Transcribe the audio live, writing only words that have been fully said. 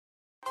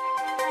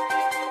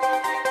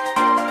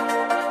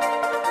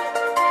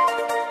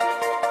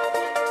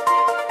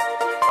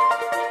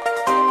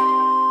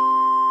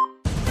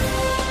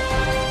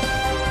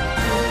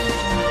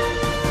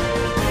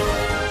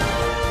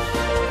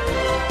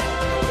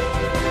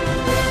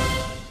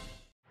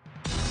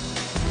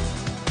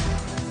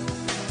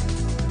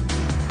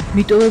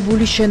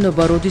მიტოვებული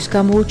შენობა, როდის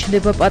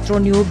გამოუჩნდება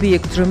პატრონი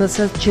ობიექტს,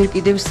 რომელსაც ჯერ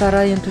კიდევ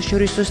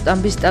სარაიონთაშორისო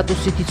სტამბის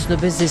სტატუსით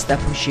იცნობენ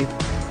ზესტაფონში.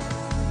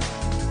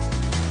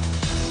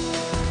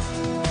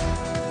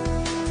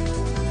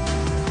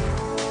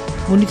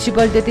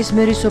 მუნიციპალიტეტის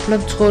მერი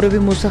სოფლად მცხოვრები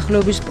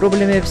მოსახლეობის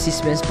პრობლემებს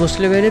ისმენს,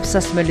 მოსლეველებს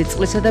სასმელი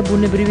წყლისა და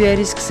ბუნებრივი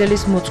აირის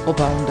ქსელის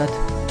მოწყობა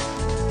უნდათ.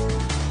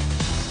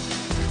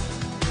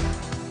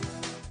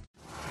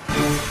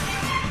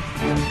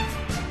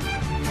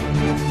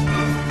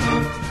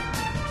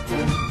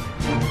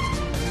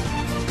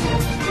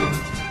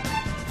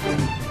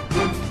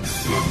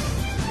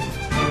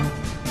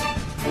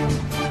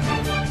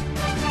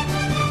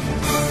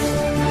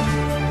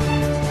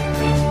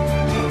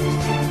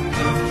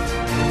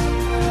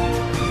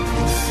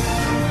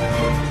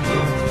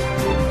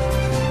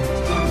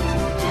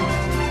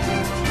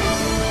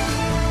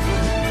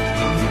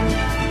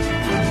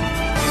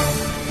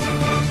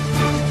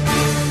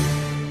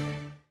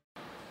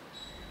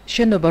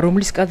 შენობა,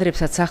 რომლის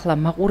კადრებსაც ახლა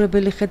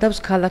მაყურებელი ხედავს,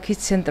 ქალაქის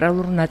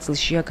ცენტრალურ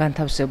ნაწილშია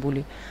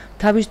განთავსებული.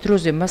 თავის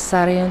დროზე მას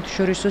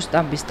სარაიონთაშორისო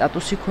სტამბის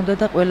სტატუსი ჰქონდა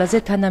და ყველაზე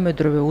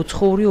თანამედროვე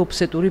უცხოური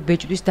ოფსეტური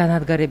ბეჭდის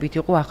დანადგარებით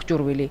იყო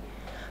აღჭურვილი.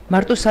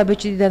 მარტო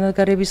საბეჭდი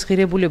დანადგარების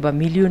ღირებულება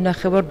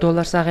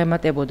 $1,500,000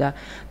 აღემატებოდა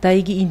და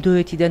იგი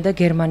ინდოეთიდან და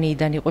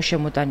გერმანიიდან იყო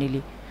შემოტანილი.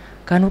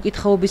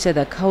 განუკითხაობისა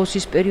და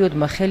ქაოსის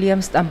პერიოდმა ხელი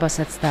ამ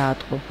სტამბასაც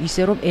დაატყო,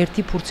 ისე რომ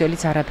ერთი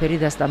ფურცელიც არაფერი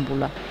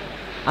დასტამბულა.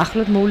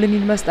 ახლად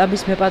მოვლენილმა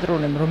სტამბის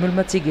მეპატრონემ,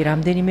 რომელმაც იგი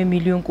რამდენიმე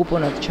მილიონ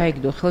კუპონად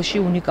ჩაიგდო ხელში,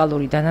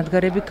 უნიკალური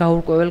დანადგარები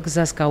გაურკვეველ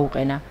გზას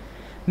გაუყენა.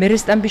 მერე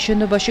სტამბის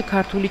შენობაში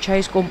ქართული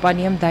ჩაის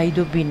კომპანიამ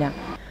დაიდო ბინა.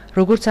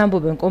 როგორც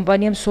ამბობენ,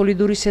 კომპანიამ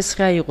სოლიდური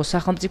სესხი აიღო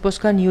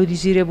სახელმწიფოსგან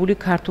იოდიზირებული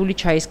ქართული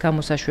ჩაის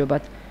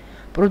გამოსაშვებად.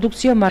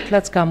 პროდუქცია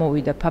მართლაც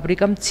გამოვიდა,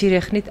 ფაბრიკამ მცირე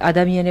ხნით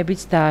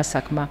ადამიანებიც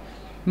დაასაქმა.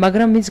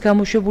 მაგრამ ვინც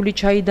გამოშვებული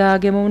ჩაი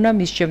დააგემოვნა,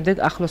 მის შემდეგ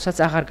ახლოსაც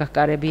აღარ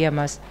გახკარებია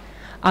მას.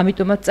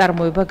 ამიტომაც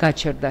წარმოება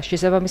გაჩერდა,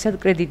 შესაბამისად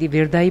კრედიტი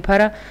ვერ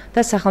დაიფარა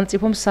და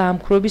სახელმწიფომ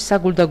საამქროების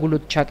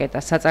საგულდაგულოდ ჩაკეტა,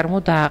 საწარმო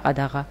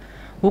დააყადაღა.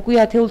 უკვე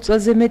 10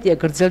 წელზე მეტია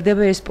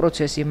გრძელდება ეს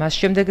პროცესი, მას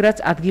შემდეგ რაც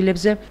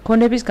ადგილებზე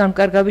ქონების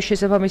განკარგვის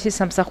შესაბამისი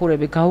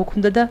სამსახურები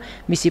გაუქმდა და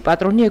მისი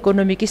პატრონი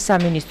ეკონომიკის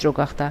სამინისტრო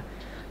გახდა.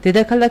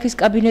 დედაქალაქის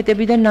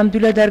კაბინეტებიდან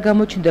ნამდვილად არ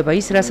გამოჩნდება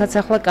ის, რასაც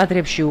ახლა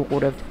კადრებში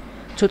უყურებთ.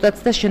 ცოტაც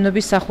და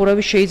შენობის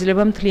სახურავი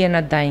შეიძლება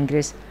მთლიანად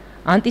დაინგრეს.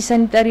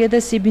 ანტისანიტარია და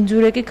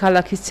სიბინძურე კი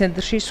ქალაქის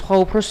ცენტრში სხვა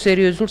უფრო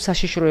სერიოზულ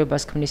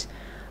საშიშროებას ქმნის.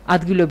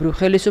 ადგილობრივ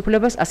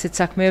ხელისუფლებას ასეთ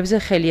საქმეებზე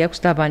ხელი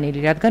აქვს დაბანილი,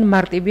 რადგან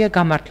მარტივია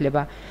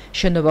გამართლება.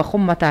 შენობა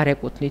ხომ მათ არ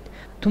ეკუთვნით.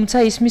 თუმცა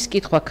ისმის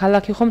კითხვა,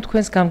 ქალაქი ხომ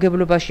თქვენს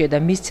გამგებლობაშია და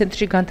მის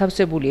ცენტრში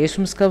განთავსებული ეს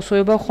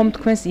მსგავსება ხომ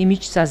თქვენს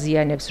იმიჯს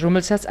აზიანებს,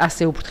 რომელსაც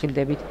ასე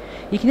უფრთხილდებით.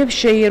 იქნებ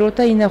შეიეროთ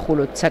და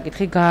ინახულოთ,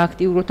 საკითხი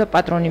გააქტიუროთ და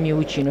პატრონი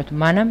მიუჩინოთ,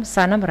 მანამ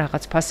სანამ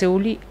რაღაც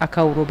ფასეული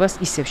აქაურობას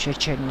ისევ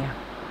შერჩენია.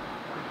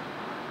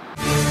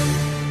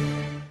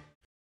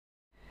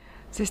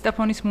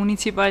 ზესტაფონის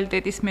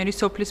მუნიციპალიტეტის მერი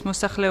სოფლის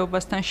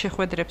მოსახლეობასთან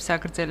შეხვედრებს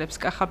აგრძელებს.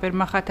 კახაბერ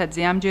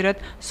მახათაძე ამჯერად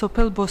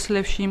სოფელ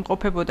ბოსლევში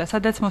იმყოფებოდა,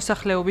 სადაც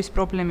მოსახლეობის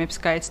პრობლემებს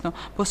გაეცნო.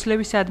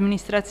 ბოსლევის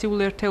ადმინისტრაციულ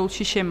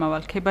ერთეულში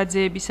შემავალ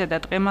ქებაძეებისა და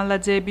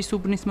ტყემალაძეების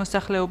უბნის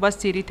მოსახლეობას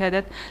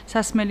ძირითადად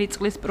სასმელი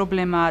წყლის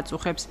პრობლემა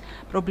აწუხებს.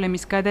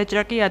 პრობლემის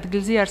გადაჭრა კი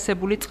ადგილზე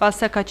არსებული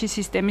წყალსაქაჩის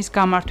სისტემის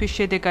გამართვის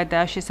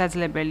შედეგადაა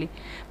შესაძლებელი.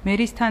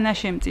 მერის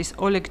თანაშემწის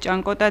ოლეგ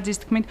ჭანკოტაძის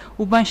თქმით,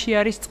 უბანში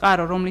არის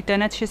წყარო,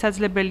 რომლიდანაც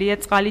შესაძლებელია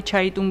წყალი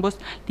ჩაიტუმბოს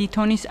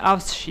ლითონის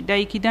ავსში და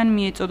იქიდან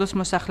მიეწოდოს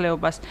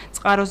მოსახლეობას.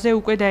 წყაროზე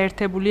უკვე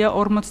დაერთებულია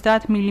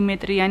 50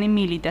 მმ-იანი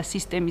მილი და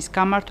სისტემის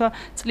გამართვა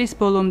წლის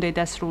ბოლომდე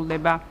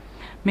დასრულდება.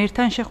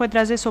 მერთან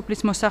შეხვედრაზე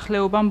სოფლის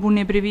მოსახლეობამ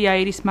ბუნებრივი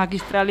აირის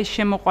მაგისტრალის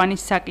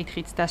შემოყვანის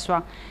საკითხიც დასვა.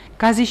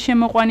 გაზის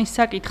შემოყვანის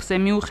საკითხზე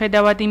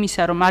მიუხედავად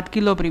იმისა, რომ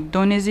ადგილობრივ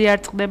დონეზე არ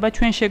წყდება,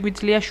 ჩვენ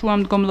შეგვიძლია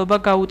შუამდგომლობა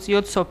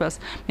გაუწიოთ სოფელს.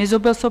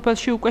 მეზობელ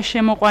სოფელში უკვე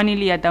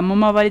შემოყვანილია და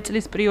მომავალი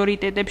წლის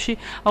პრიორიტეტებში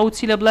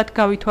აუცილებლად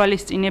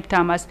გავითვალისწინებთ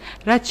ამას.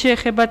 რაც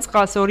შეეხება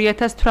წყალს,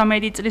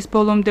 2018 წლის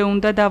ბოლომდე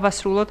უნდა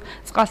დავასრულოთ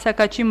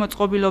წყალსაქაჩი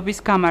მოწყობილობის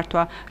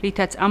გამართვა,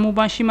 რითაც ამ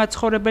უბანში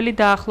მაცხოვრებელი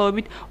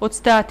დაახლოებით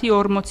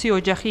 30-40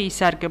 ოჯახი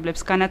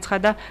ისარგებლებს,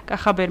 განაცხადა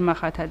კახაბერ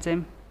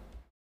მახათაძემ.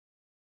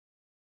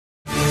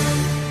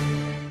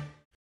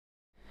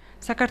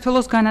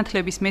 საქართველოს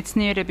განათლების,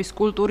 მეცნიერების,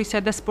 კულტურისა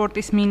და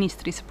სპორტის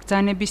მინისტრის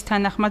ბრძანების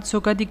თანახმად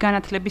ზოგადი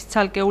განათლების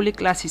ცალკეული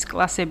კლასის,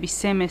 კლასების,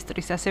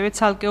 სემესტრის, ასევე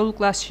ცალკეულ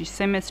კლასში,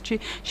 სემესტრში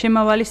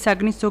შემავალი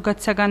საგნის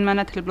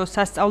ზოგადსაგანმანათლებლო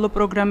სასწავლო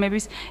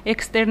პროგრამების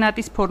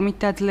ექსტერნატის ფორმით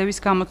დაძლევის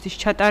გამოცდის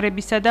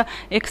ჩატარებისა და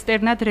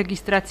ექსტერნატ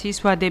რეგისტრაციის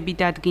ვადები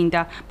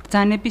დადგინდა.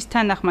 ბრძანების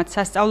თანახმად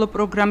სასწავლო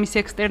პროგრამის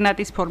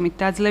ექსტერნატის ფორმით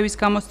დაძლევის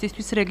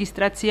გამოცდისთვის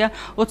რეგისტრაცია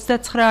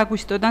 29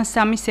 აგვისტოდან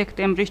 3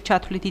 სექტემბრის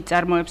ჩათვლით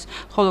იწარმოებს,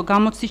 ხოლო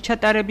გამოცდის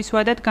ჩატარების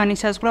ვადად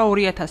განისაზღვრა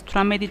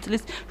 2018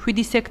 წლის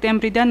 7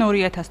 სექტემბრიდან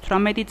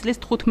 2018 წლის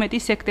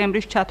 15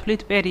 სექტემბრის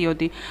ჩათვლით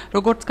პერიოდი.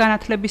 როგორც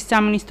განათლების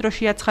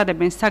სამინისტროში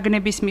აცხადებენ,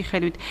 საგნების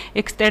მიხედვით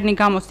ექსტერნი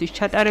გამოცდის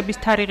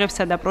ჩატარების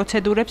თარიღებსა და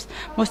პროცედურებს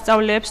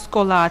მოსწავლეებს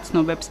სკოლა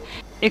აცნობებს.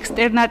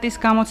 ექსტერნატის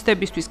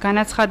გამოცდებისთვის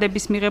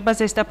განაცხადების მიღება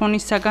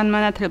ზესტაფონის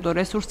საგანმანათლებლო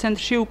რესურს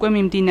ცენტრში უკვე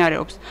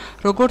მიმდინარეობს.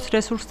 როგორც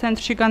რესურს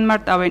ცენტრში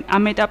განმარტავენ,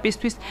 ამ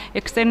ეტაპისთვის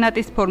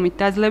ექსტერნატის ფორმით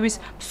დაძლევის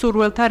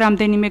მსურველთა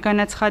რამდენიმე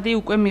განაცხადი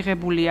უკვე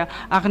მიღებულია.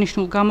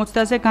 აღნიშნულ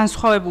გამოცდაზე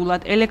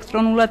განსხვავებულად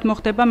ელექტრონულად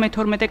მოხდება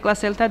მე-12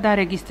 კლასელთა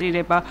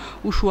დარეგისტრირება.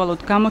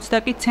 უშუალოდ გამოცდა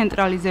კი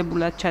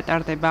ცენტრალიზებულად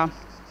ჩატარდება.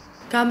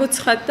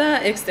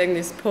 გამოცხადდა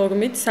ექსტერნის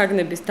ფორმით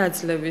საგნების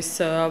დაძლევის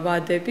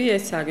ვადები,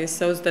 ეს არის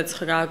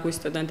 29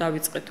 აგვისტოდან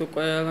დავიწყეთ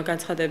უკვე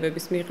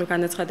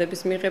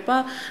განაცხადების მიღება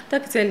და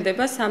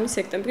გრძელდება 3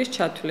 სექტემბრის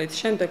ჩათვლით.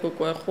 შემდეგ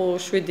უკვე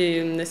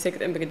 7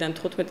 სექტემბრიდან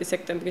 15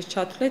 სექტემბრის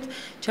ჩათვლით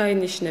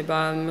ჩაინიშნება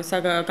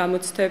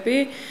გამოცდები.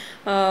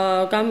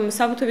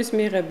 საბუთების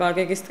მიღება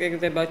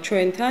რეგისტრირდება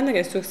ჩვენთან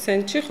რესურს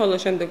ცენტრში, ხოლო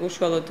შემდეგ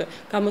უშუალოდ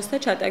გამოცდა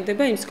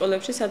ჩატარდება იმ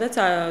სკოლებში, სადაც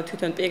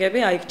თვითონ პირები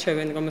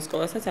აირჩევენ, რომ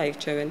სკოლასაც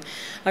აირჩევენ.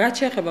 რაც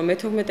შეეხება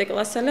მე-12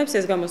 კლასელებს,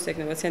 ეს გამოცდა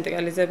იქნება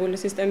ცენტრალიზებული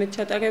სისტემით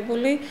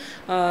ჩატარებული.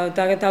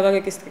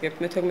 დავარეგისტრირებთ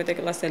მე-12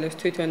 კლასელებს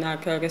თვითონ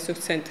აქ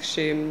რესურს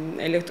ცენტრში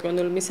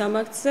ელექტრონულ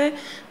მისამართზე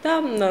და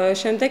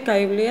შემდეგ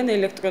გაივლიან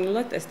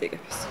ელექტრონულად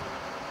ტესტირებას.